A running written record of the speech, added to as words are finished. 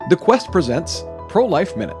The Quest presents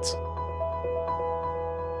Pro-Life Minutes.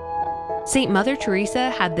 St. Mother Teresa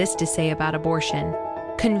had this to say about abortion.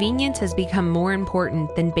 Convenience has become more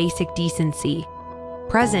important than basic decency.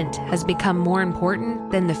 Present has become more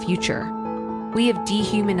important than the future. We have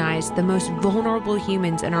dehumanized the most vulnerable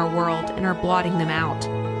humans in our world and are blotting them out.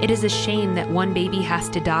 It is a shame that one baby has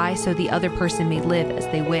to die so the other person may live as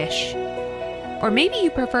they wish. Or maybe you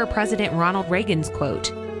prefer President Ronald Reagan's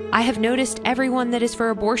quote, "I have noticed everyone that is for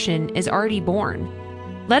abortion is already born."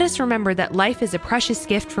 Let us remember that life is a precious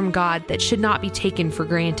gift from God that should not be taken for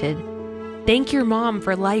granted. Thank your mom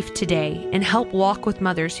for life today and help walk with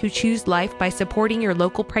mothers who choose life by supporting your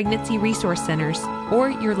local pregnancy resource centers or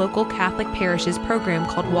your local Catholic parish's program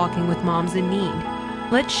called Walking with Moms in Need.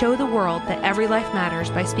 Let's show the world that every life matters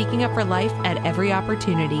by speaking up for life at every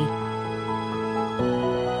opportunity.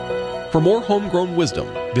 For more homegrown wisdom,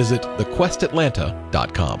 visit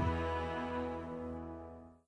thequestatlanta.com.